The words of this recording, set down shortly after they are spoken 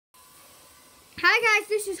Hi guys,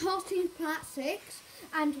 this is Hosting Part 6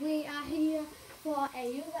 and we are here for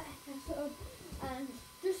another episode, and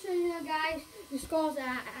just so you know guys, the scores are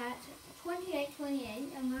at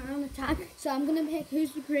 28-28 and we're on the time, so I'm going to pick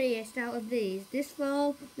who's the prettiest out of these. This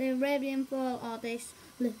fall, the Arabian fall, or this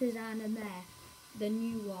Lipizzaner Mare, the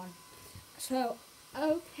new one. So,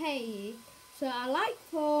 okay, so I like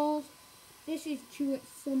falls. This is Chewit's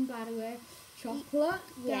son, by the way, chocolate.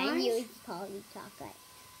 Yeah, guys. you would call him chocolate.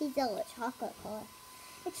 He's a little chocolate color.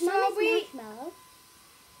 It's So Mama's we- marshmallow.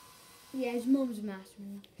 Yeah, his mum's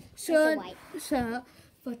marshmallow. It's a white. So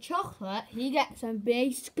for chocolate, he gets a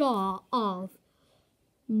base score of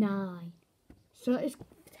 9. So it's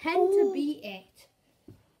 10 to beat it.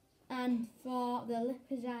 And for the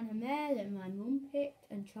Lipizzaner Mare that my mum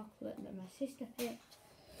picked and chocolate that my sister picked.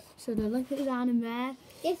 So the Lipizzaner Mare,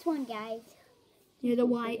 This one, guys. yeah, the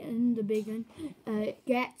white and the big one,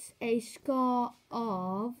 gets a score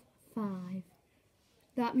of 5.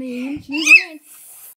 That means you win.